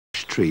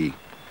tree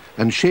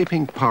and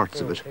shaping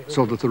parts of it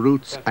so that the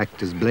roots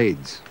act as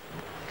blades.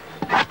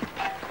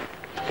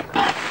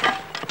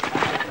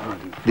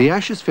 The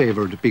ash is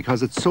favoured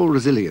because it's so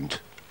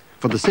resilient.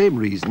 For the same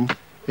reason,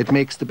 it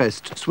makes the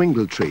best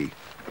swingle tree.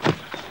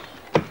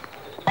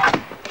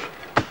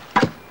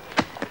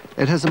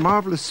 It has a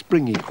marvellous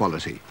springy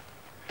quality.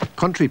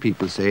 Country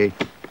people say,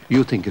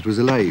 you think it was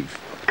alive.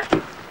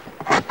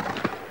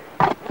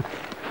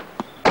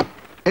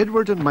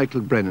 Edward and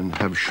Michael Brennan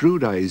have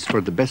shrewd eyes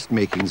for the best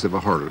makings of a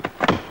hurl.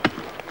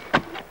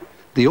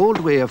 The old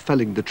way of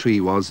felling the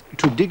tree was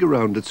to dig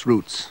around its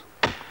roots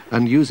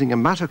and using a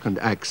mattock and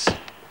axe,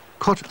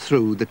 cut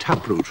through the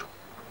taproot.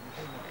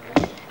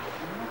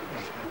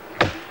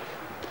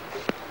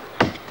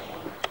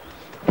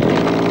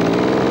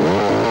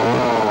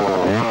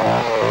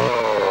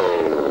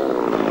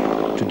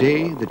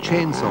 Today, the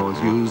chainsaw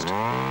is used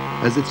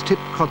as its tip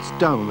cuts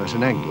down at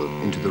an angle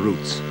into the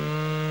roots.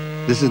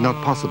 This is not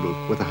possible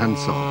with a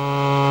handsaw.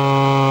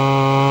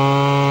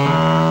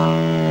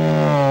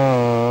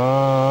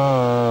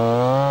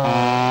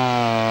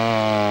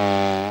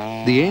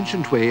 The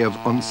ancient way of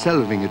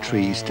unselving a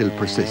tree still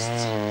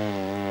persists.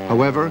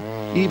 However,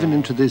 even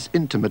into this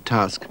intimate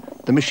task,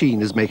 the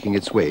machine is making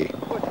its way.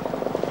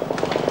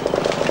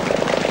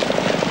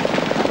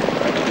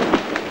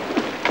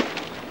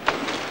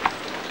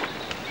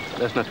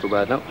 That's not too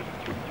bad now.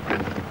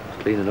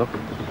 Clean enough.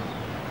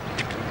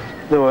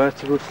 No,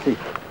 that's a good stick.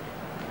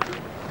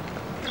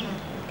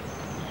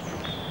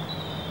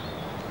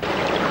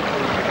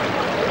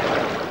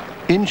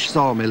 Inch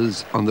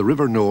sawmills on the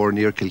River Nore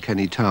near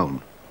Kilkenny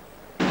town.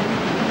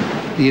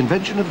 The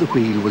invention of the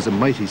wheel was a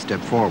mighty step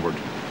forward.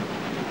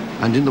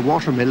 And in the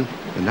watermill,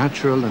 the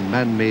natural and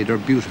man-made are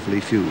beautifully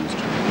fused.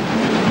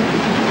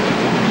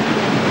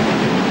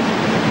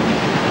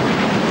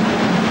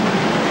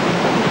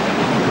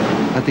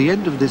 At the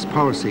end of this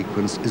power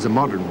sequence is a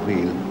modern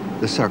wheel,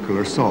 the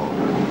circular saw.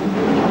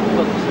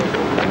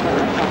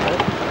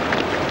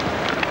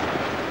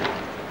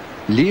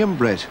 Liam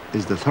Brett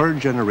is the third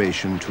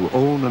generation to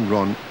own and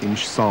run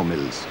Inch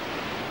sawmills.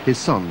 His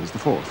son is the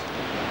fourth.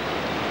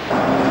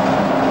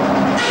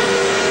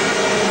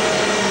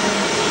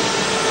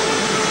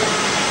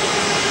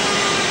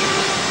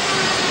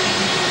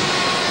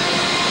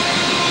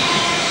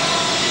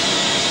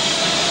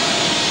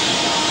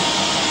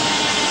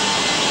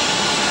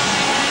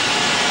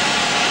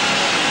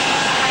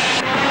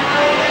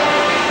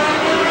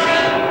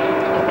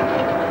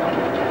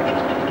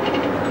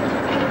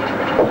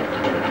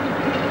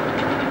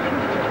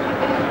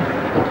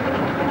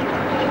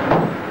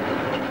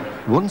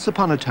 Once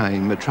upon a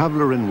time, a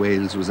traveller in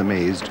Wales was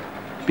amazed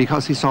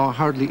because he saw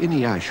hardly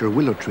any ash or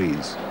willow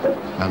trees,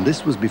 and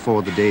this was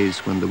before the days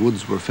when the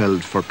woods were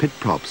felled for pit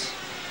props.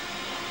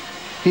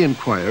 He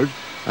inquired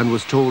and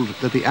was told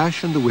that the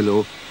ash and the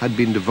willow had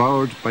been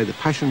devoured by the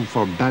passion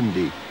for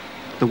bandy,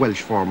 the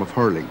Welsh form of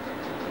hurling.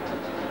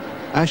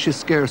 Ash is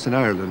scarce in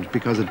Ireland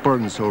because it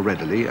burns so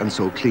readily and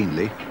so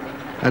cleanly,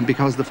 and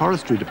because the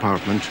Forestry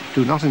Department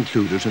do not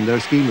include it in their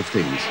scheme of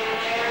things.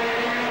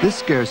 This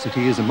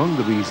scarcity is among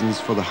the reasons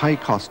for the high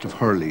cost of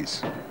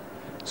Hurleys.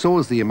 So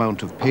is the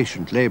amount of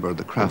patient labour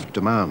the craft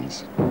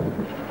demands.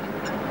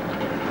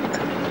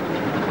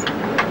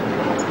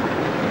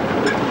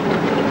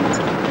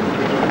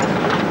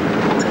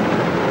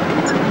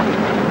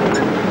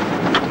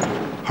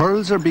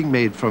 Hurls are being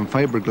made from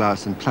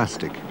fiberglass and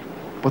plastic,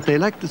 but they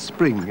lack the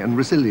spring and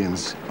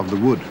resilience of the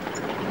wood.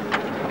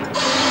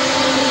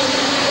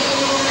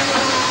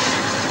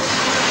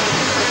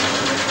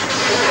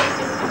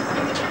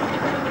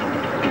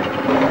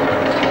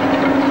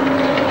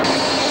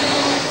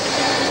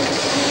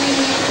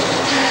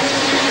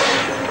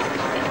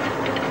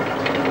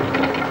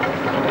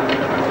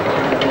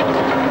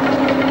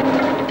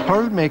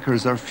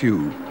 Makers are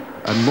few,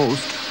 and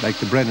most, like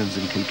the Brennans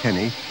in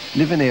Kilkenny,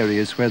 live in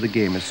areas where the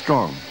game is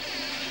strong.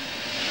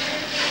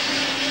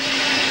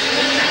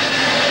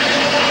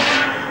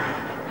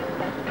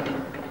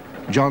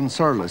 John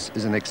Surlis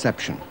is an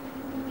exception.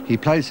 He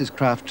plies his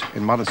craft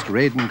in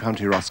Monasterraden,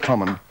 County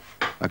Roscommon,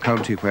 a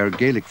county where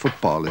Gaelic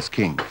football is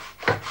king.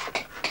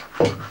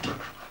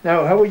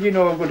 Now, how would you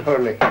know a good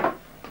hurley?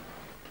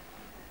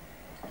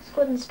 It's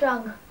good and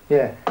strong.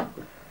 Yeah.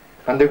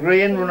 And the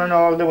grain running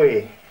all the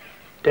way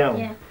down,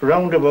 yeah.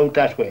 Round about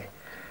that way.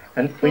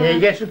 And when you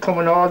get it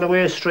coming all the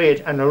way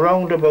straight and a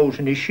roundabout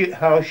in the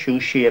horseshoe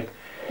shape,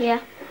 yeah,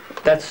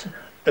 that's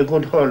a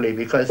good hurley,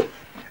 because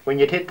when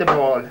you hit the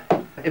ball,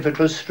 if it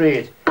was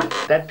straight,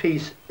 that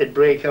piece it'd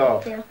break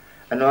off, yeah,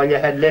 and all you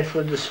had left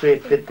was the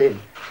straight bit then.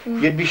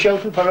 You'd be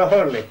shouting for a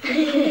hurley.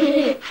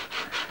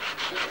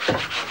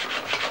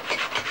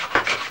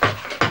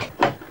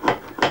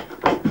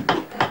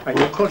 And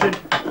you cut it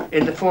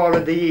in the fall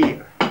of the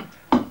year,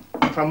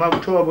 from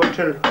October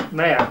till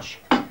March,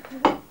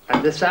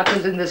 and the sap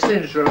is in the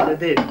centre of the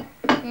din,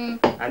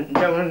 and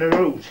down in the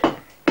root,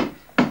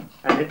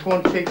 and it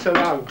won't take so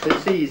long to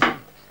season.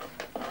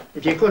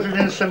 If you cut it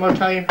in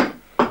summertime,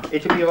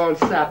 it'll be all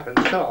sap and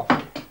soft.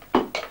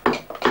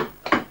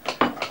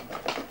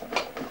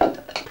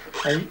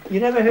 And you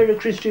never heard of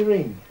Christy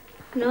Ring?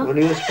 No. Well,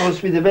 he was supposed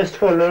to be the best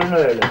hurler in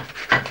Ireland.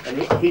 And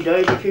he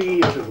died a few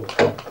years ago.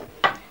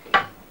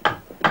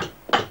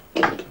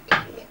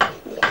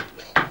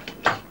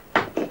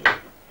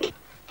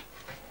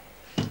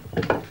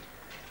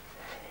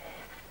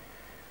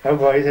 Now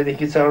boys, I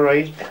think it's all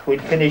right. We'll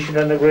finish it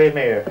on the grey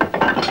mare.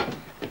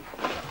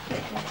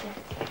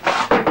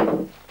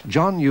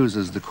 John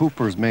uses the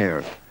Cooper's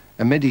mare,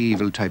 a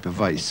medieval type of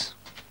vice.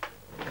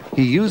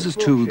 He uses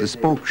too the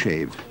spoke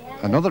shave,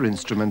 another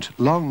instrument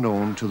long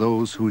known to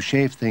those who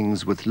shave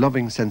things with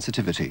loving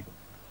sensitivity.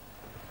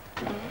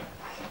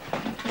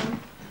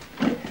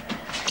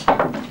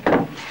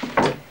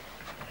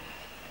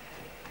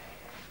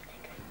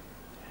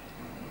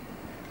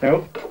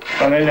 Now,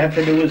 all I'll have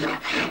to do is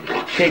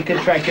take the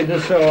track of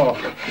the saw.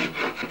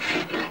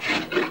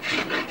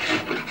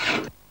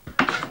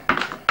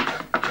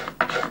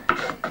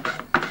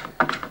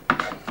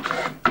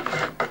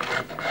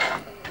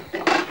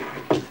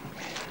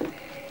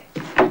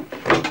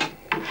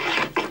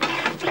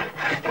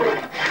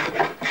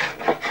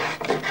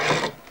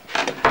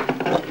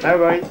 All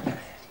right.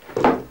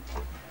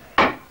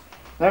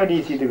 Now do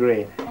you see the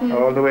grain?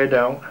 All the way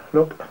down.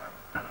 Look.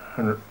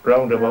 And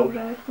round about.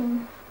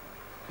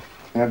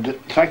 I have the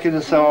track of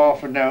the saw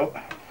off it now.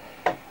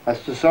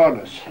 That's the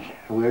sawdust.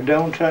 We're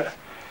down to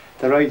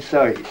the right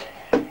side.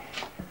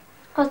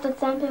 What's that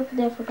sandpaper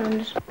there for,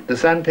 Grandad? The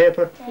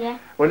sandpaper? Yeah.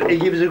 Well, it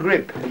gives a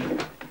grip.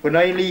 When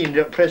I leaned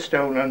up, press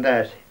down on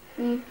that,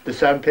 the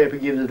sandpaper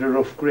gives it a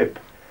rough grip.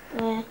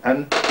 Yeah.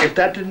 And if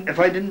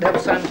I didn't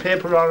have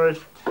sandpaper on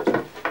it,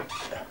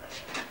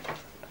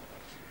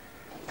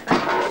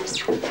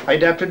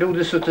 I'd have to do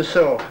this with the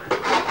saw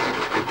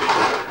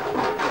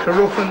to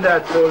roughen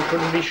that so it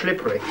wouldn't be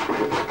slippery.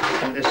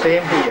 And the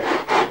same here.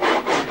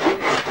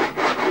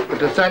 But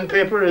the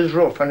sandpaper is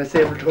rough and it's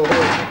able to hold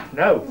it.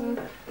 Now.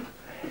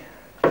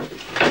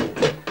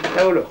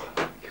 Now look,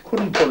 you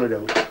couldn't pull it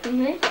out.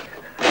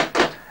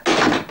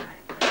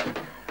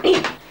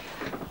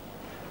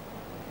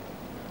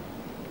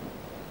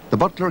 The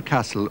Butler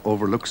Castle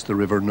overlooks the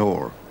River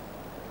Nore.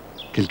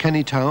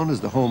 Kilkenny town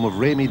is the home of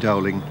Rémy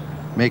Dowling,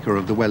 maker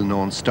of the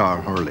well-known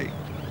Star Hurley.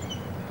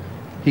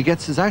 He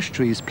gets his ash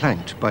trees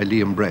planked by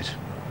Liam Brett.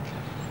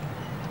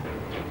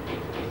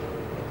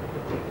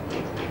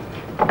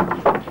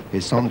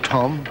 His son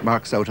Tom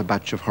marks out a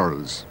batch of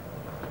hurls.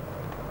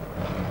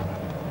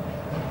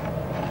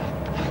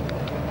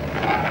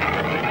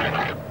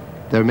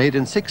 They're made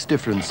in 6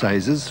 different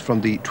sizes, from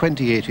the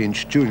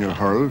 28-inch junior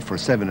hurl for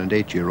 7- and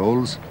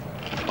 8-year-olds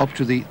up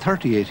to the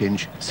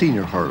 38-inch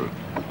senior hurl.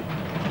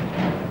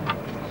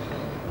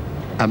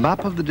 A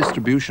map of the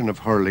distribution of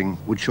hurling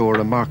would show a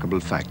remarkable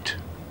fact.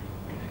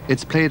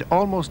 It's played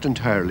almost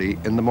entirely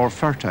in the more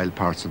fertile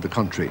parts of the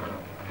country,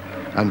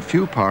 and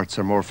few parts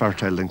are more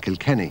fertile than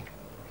Kilkenny,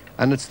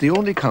 and it's the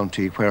only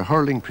county where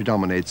hurling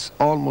predominates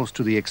almost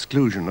to the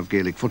exclusion of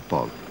Gaelic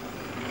football.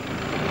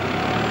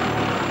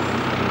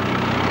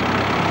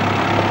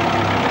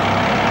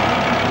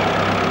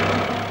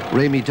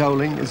 Rémy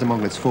Dowling is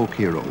among its folk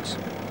heroes.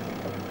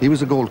 He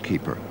was a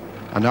goalkeeper,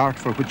 an art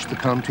for which the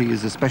county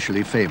is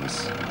especially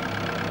famous.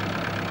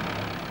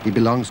 He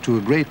belongs to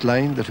a great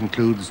line that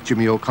includes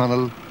Jimmy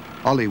O'Connell,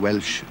 Ollie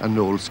Welsh and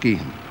Noel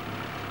Skehan.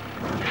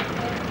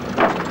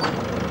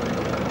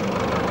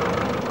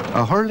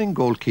 A hurling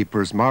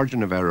goalkeeper's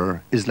margin of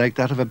error is like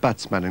that of a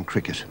batsman in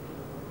cricket.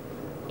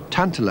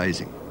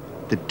 Tantalising,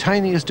 the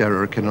tiniest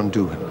error can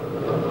undo him.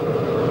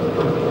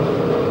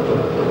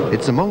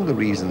 It's among the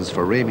reasons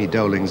for Rémy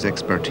Dowling's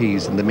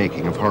expertise in the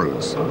making of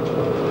hurls.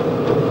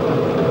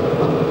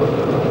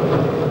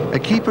 A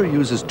keeper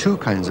uses 2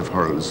 kinds of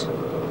hurls,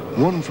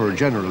 one for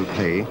general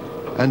play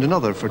and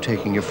another for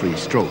taking a free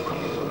stroke.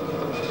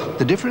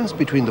 The difference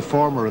between the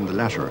former and the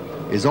latter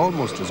is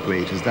almost as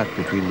great as that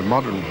between the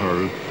modern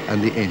hurl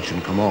and the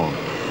ancient come on.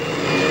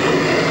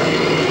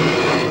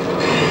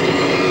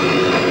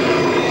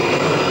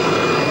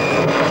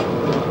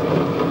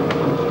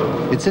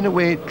 It's in a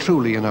way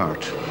truly an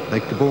art,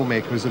 like the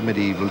bowmakers of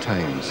medieval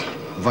times,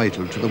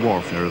 vital to the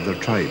warfare of their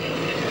tribe.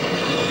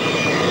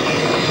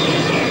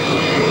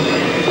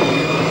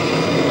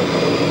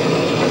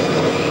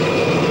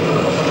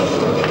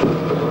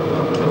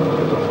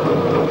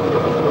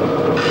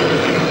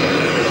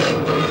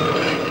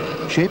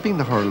 Shaping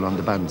the hurl on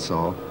the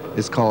bandsaw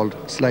is called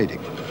sliding.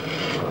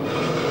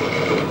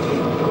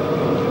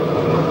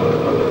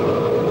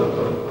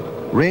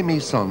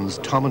 Rémy's sons,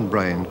 Tom and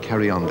Brian,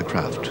 carry on the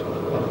craft.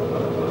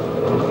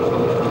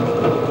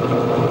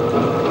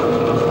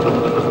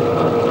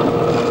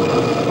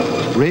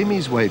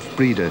 Rémy's wife,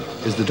 Breda,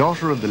 is the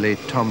daughter of the late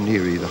Tom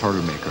Neary, the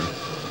hurl maker,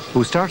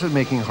 who started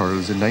making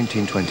hurls in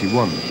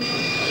 1921.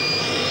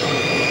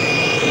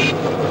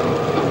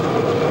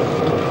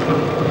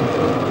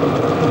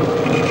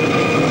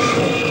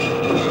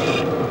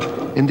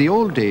 In the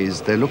old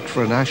days, they looked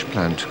for an ash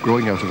plant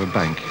growing out of a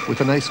bank with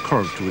a nice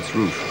curve to its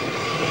root.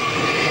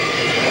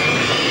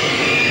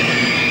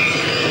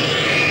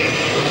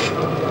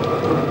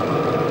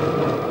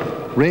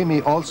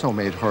 Rémy also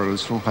made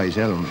hurls from white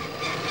elm.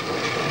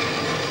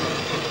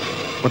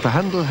 but the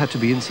handle had to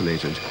be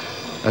insulated,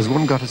 as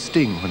one got a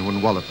sting when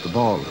one walloped the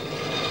ball.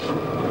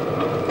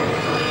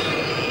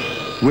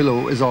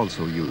 Willow is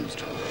also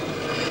used.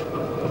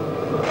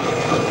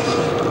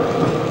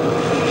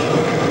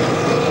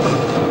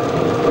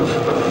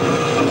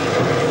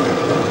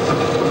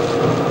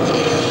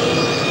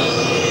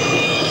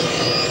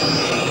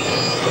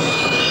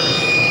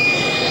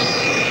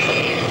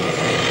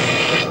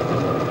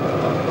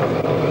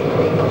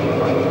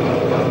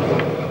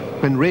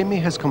 When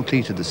Ramey has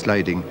completed the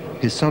sliding,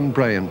 his son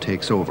Brian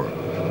takes over.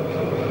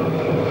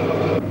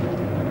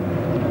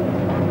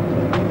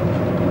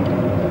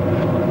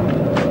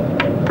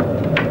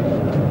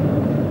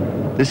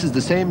 This is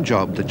the same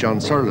job that John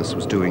Surlis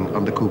was doing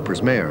on the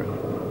Cooper's mare,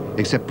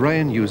 except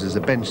Brian uses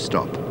a bench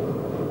stop.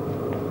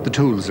 The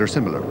tools are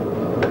similar.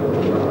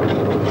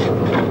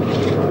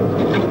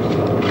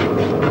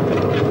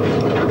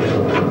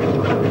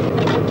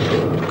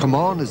 Come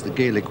on is the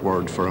Gaelic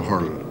word for a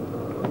hurl.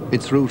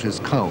 Its root is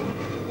cown,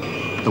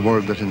 the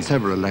word that in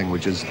several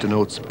languages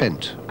denotes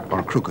bent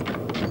or crooked.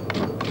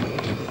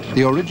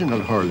 The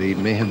original Hurley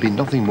may have been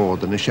nothing more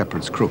than a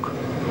shepherd's crook.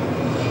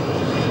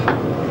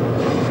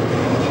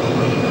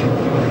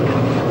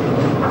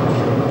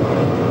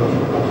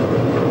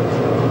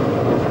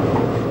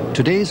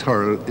 Today's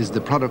hurl is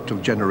the product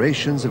of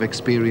generations of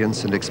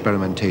experience and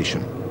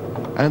experimentation.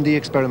 And the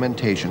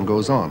experimentation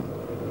goes on.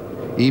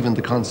 Even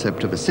the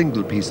concept of a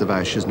single piece of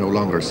ash is no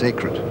longer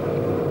sacred.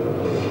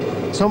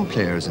 Some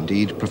players,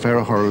 indeed, prefer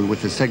a hurl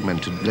with a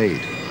segmented blade.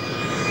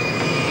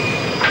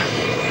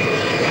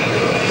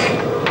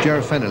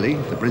 Ger Fennelly,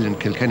 the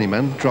brilliant Kilkenny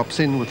man, drops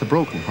in with a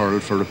broken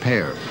hurl for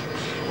repair.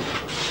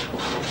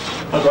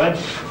 Hi, Brian.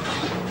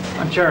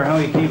 I'm sure, how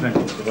are you keeping?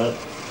 Well,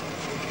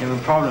 You have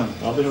a problem?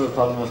 I'll be having a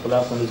problem after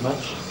last Sunday's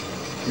match.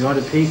 You want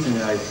a piece in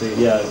it, I see.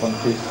 Yeah, one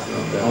piece.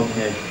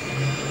 Okay.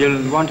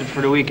 You'll want it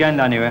for the weekend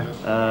anyway?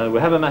 We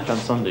have a match on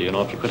Sunday, you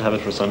know, if you could have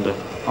it for Sunday.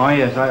 Oh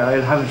yes,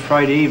 I'll have it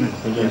Friday evening.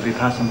 Okay. You'll be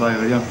passing by,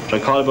 will you?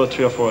 Should I call about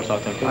 3 or 4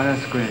 o'clock then? Oh,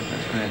 that's great,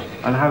 that's great.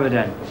 I'll have it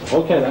then.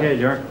 Okay, then. Okay,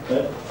 Ger.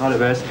 Yeah. All the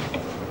best.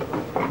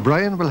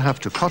 Brian will have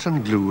to cut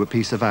and glue a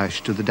piece of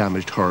ash to the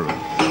damaged hurl.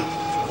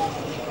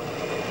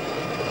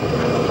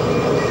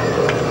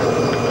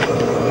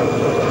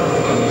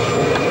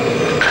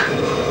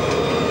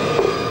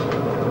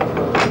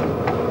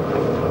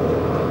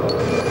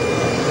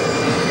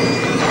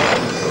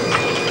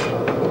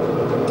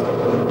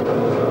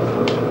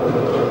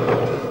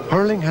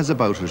 Hurling has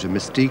about it a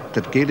mystique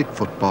that Gaelic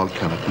football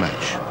cannot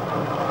match.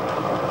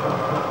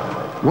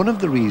 One of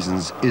the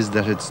reasons is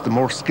that it's the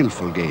more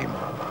skillful game,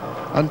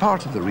 and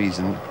part of the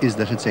reason is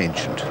that it's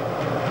ancient.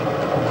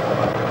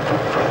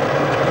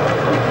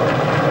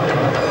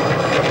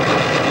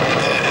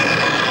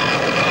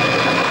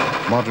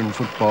 Modern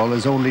football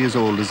is only as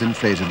old as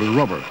inflatable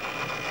rubber,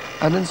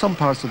 and in some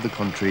parts of the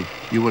country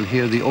you will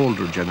hear the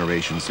older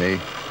generation say,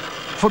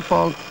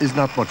 "Football is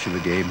not much of a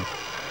game.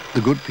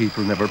 The good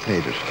people never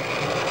played it."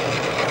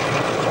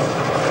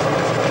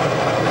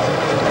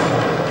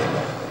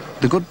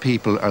 The good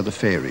people are the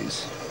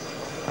fairies,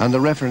 and the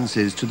reference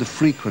is to the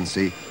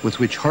frequency with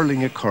which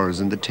hurling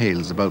occurs in the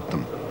tales about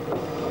them.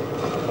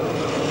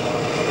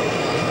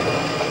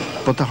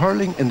 But the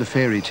hurling in the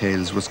fairy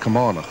tales was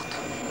Camánacht,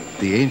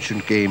 the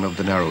ancient game of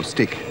the narrow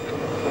stick.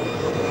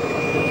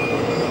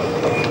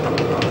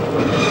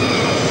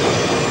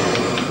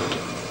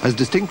 As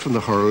distinct from the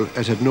hurl,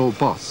 it had no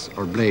boss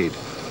or blade.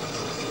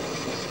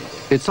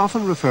 It's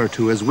often referred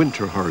to as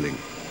winter hurling,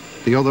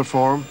 the other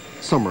form,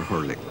 summer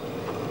hurling.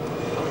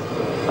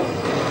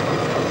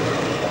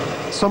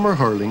 Summer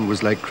hurling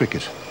was like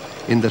cricket,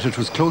 in that it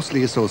was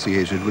closely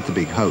associated with the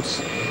big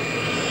house.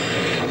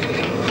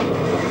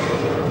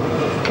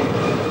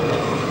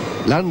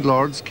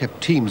 Landlords kept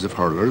teams of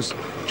hurlers,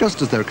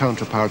 just as their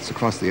counterparts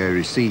across the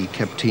Irish Sea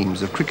kept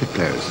teams of cricket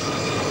players.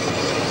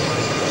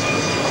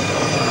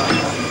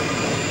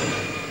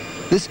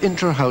 This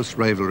inter-house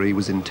rivalry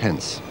was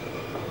intense,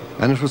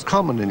 and it was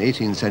common in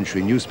 18th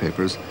century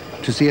newspapers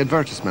to see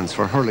advertisements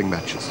for hurling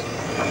matches.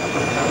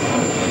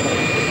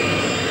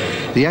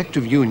 The Act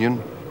of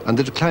Union and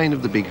the decline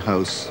of the big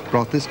house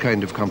brought this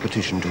kind of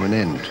competition to an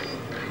end,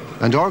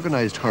 and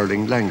organised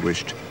hurling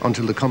languished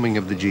until the coming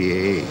of the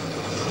GAA.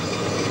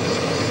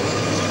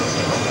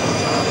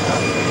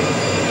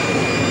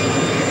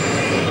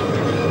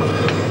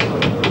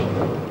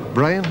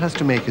 Brian has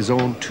to make his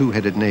own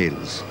two-headed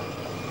nails.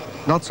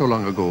 Not so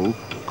long ago,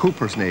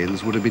 Cooper's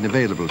nails would have been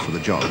available for the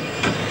job.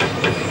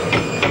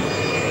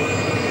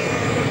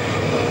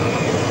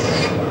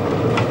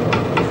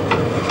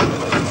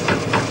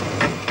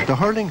 The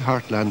hurling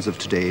heartlands of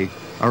today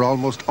are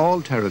almost all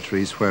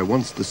territories where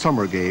once the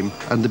summer game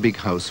and the big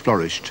house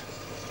flourished.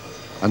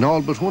 And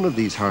all but one of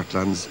these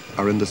heartlands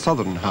are in the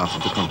southern half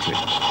of the country.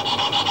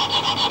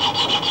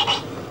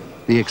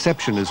 The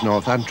exception is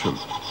North Antrim,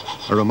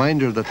 a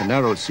reminder that the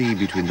narrow sea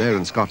between there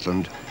and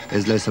Scotland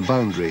is less a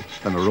boundary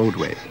than a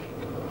roadway.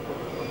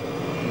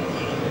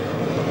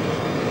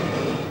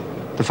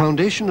 The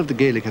foundation of the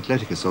Gaelic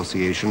Athletic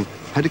Association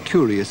had a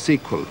curious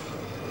sequel.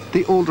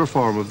 The older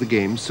form of the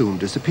game soon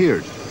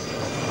disappeared.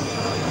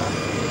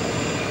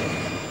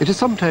 It is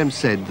sometimes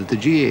said that the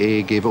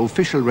GAA gave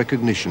official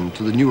recognition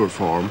to the newer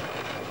form,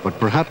 but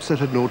perhaps it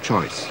had no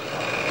choice.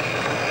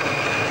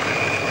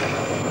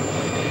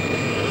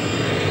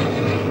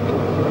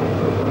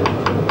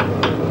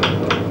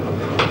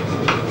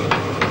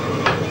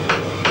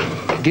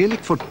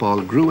 Gaelic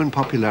football grew in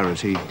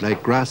popularity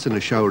like grass in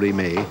a showery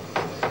May,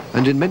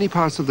 and in many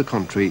parts of the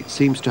country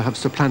seems to have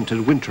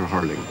supplanted winter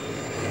hurling.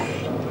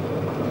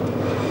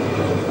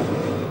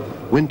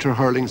 Winter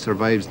hurling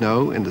survives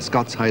now in the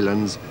Scots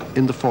Highlands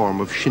in the form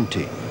of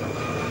shinty.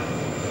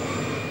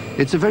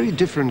 It's a very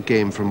different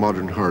game from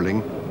modern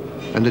hurling,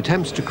 and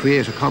attempts to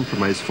create a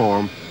compromise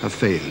form have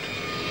failed.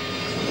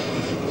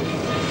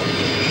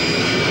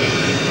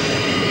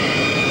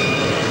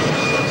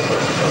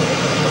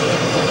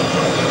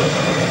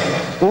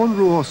 Owen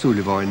Roe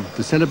O'Sullivan,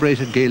 the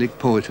celebrated Gaelic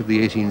poet of the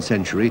 18th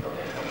century,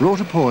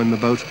 wrote a poem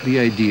about the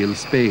ideal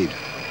spade.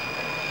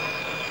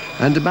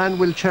 And a man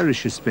will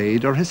cherish his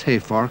spade or his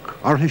hayfork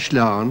or his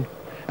slan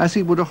as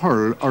he would a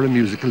hurl or a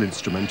musical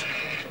instrument,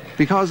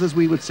 because, as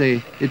we would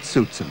say, it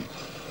suits him.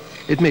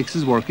 It makes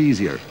his work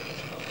easier.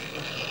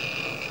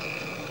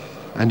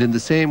 And in the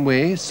same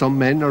way, some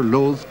men are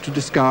loath to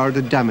discard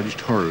a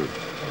damaged hurl.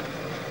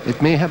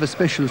 It may have a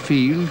special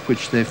feel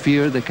which they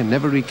fear they can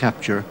never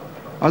recapture,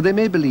 or they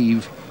may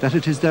believe that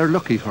it is their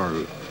lucky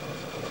hurl.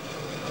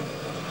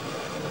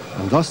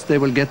 And thus they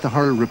will get the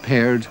hurl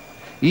repaired,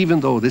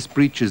 even though this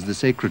breaches the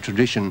sacred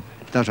tradition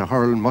that a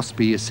hurl must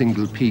be a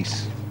single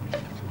piece.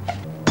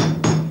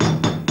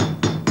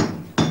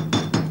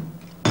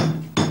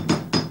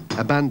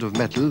 A band of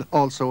metal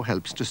also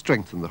helps to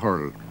strengthen the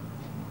hurl.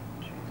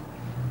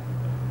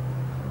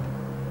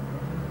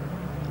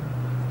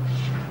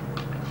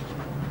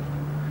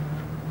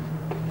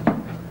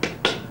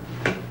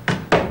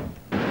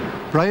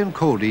 Brian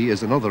Cody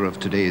is another of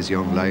today's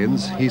young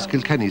lions. He's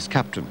Kilkenny's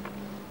captain.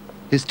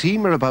 His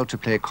team are about to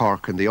play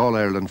Cork in the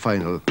All-Ireland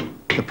final.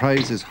 The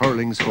prize is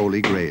hurling's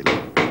holy grail.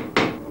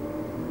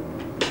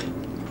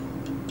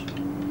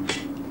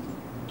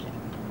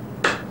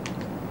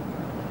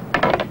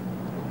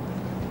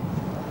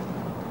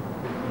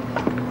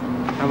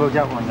 How about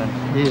that one then?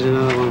 Here's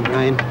another one,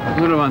 Brian.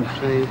 Another one.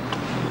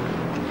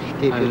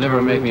 Keep I'll it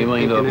never make me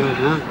mind up. out,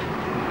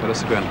 huh? But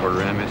that's a grand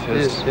hurler, it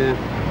Yes,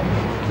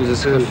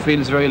 is. It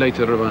feels very like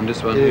the other one,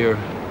 this one here.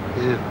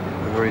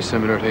 yeah. A very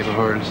similar type of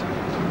hurls.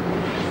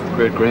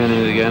 Great grain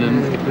in it again,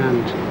 and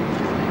Grand.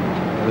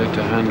 I like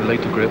the handle, I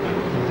like the grip.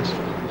 Yes.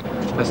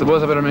 I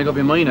suppose I better make up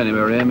your mind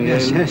anyway, eh,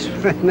 Miguel? Yes,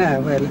 right now,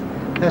 well,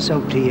 that's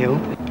up to you.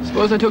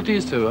 Suppose I took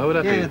these two, how would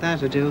that Yeah, be?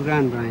 that'll do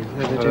grand, Brian.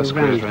 That'll do That's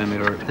great, grand.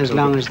 Remy. As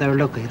long as they're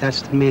lucky,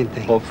 that's the main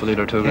thing. Hopefully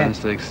they're 2 Yeah. grand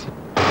sticks.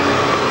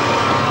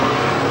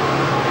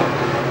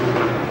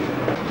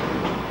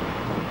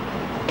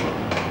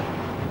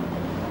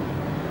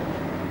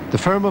 The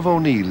firm of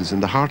O'Neill's in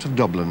the heart of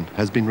Dublin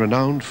has been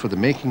renowned for the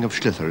making of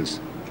Sliothars,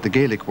 the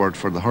Gaelic word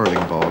for the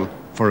hurling ball,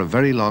 for a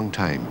very long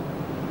time.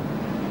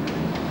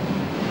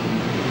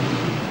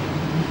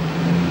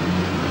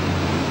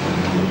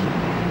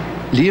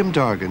 Liam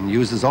Dargan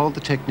uses all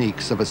the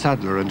techniques of a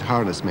saddler and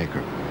harness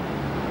maker.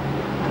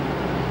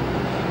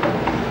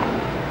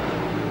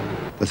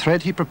 The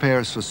thread he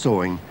prepares for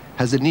sewing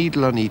has a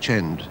needle on each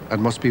end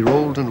and must be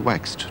rolled and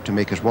waxed to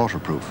make it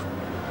waterproof.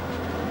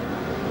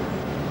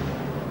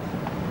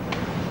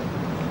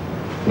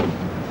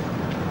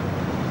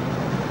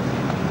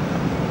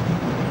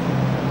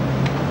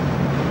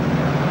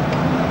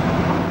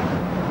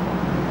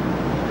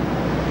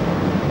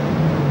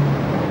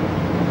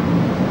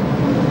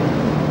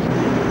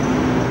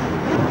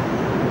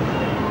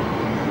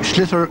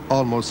 Sliothar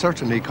almost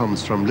certainly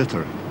comes from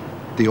lither,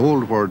 the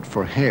old word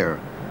for hair,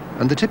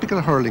 and the typical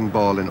hurling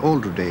ball in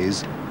older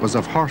days was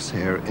of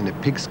horsehair in a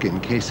pigskin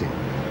casing.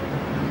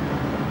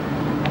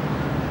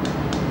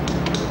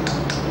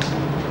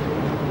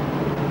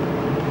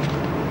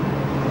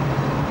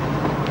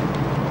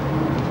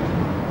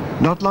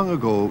 Not long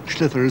ago,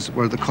 Sliothars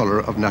were the colour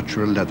of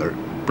natural leather,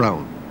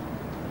 brown.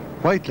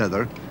 White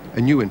leather,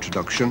 a new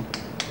introduction,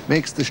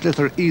 makes the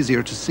Sliothar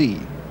easier to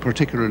see,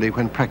 particularly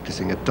when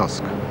practicing at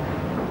dusk.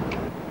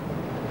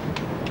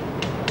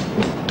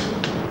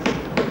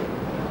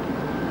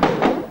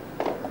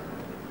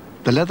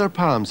 The leather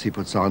palms he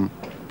puts on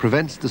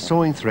prevents the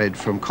sewing thread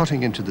from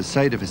cutting into the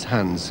side of his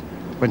hands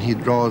when he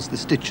draws the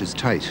stitches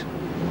tight.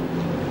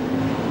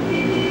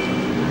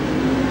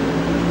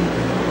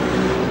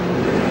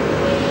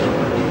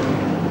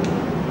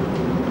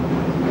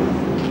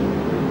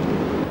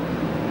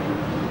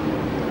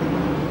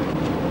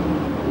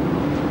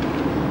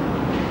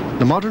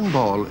 The modern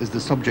ball is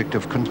the subject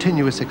of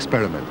continuous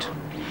experiment.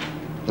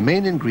 The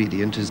main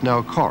ingredient is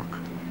now cork,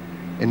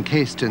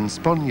 encased in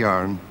spun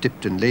yarn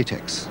dipped in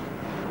latex.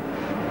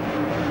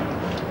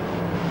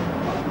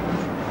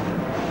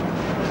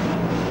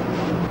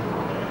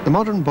 The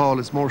modern ball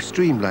is more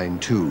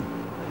streamlined too,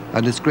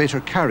 and its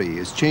greater carry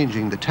is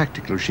changing the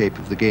tactical shape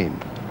of the game.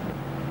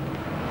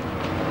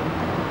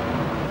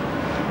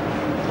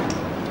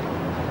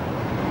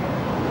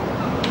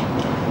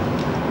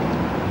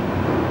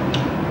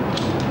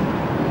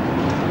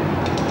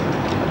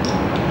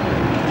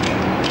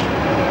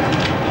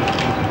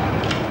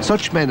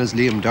 Such men as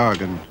Liam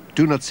Dargan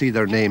do not see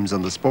their names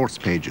on the sports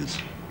pages,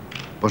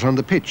 but on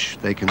the pitch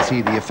they can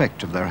see the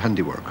effect of their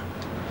handiwork.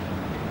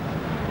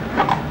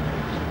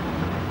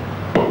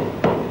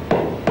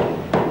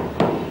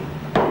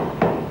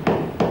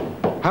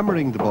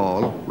 Hammering the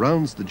ball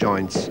rounds the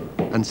joints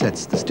and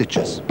sets the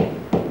stitches.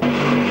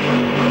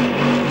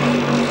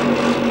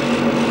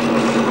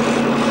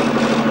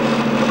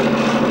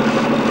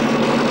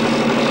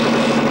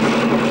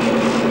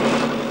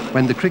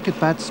 When the cricket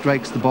bat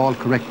strikes the ball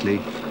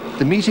correctly,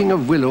 the meeting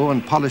of willow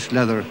and polished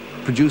leather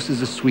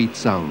produces a sweet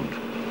sound.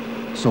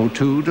 So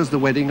too does the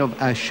wedding of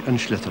ash and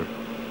sliothar.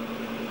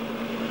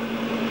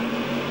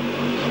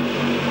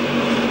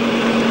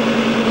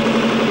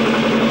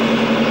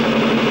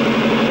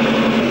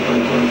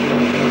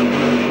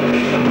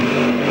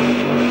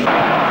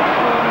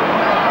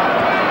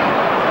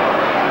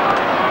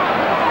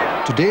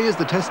 Today is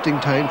the testing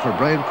time for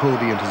Brian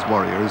Cody and his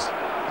Warriors,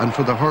 and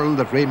for the hurl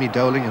that Rémi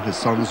Dowling and his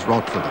sons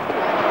wrought for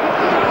them.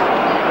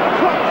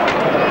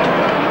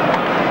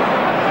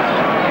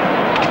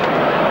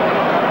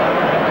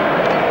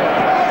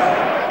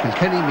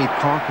 Kilkenny meet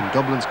Cork in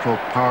Dublin's Croke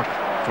Park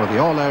for the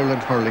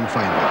All-Ireland hurling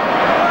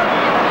final.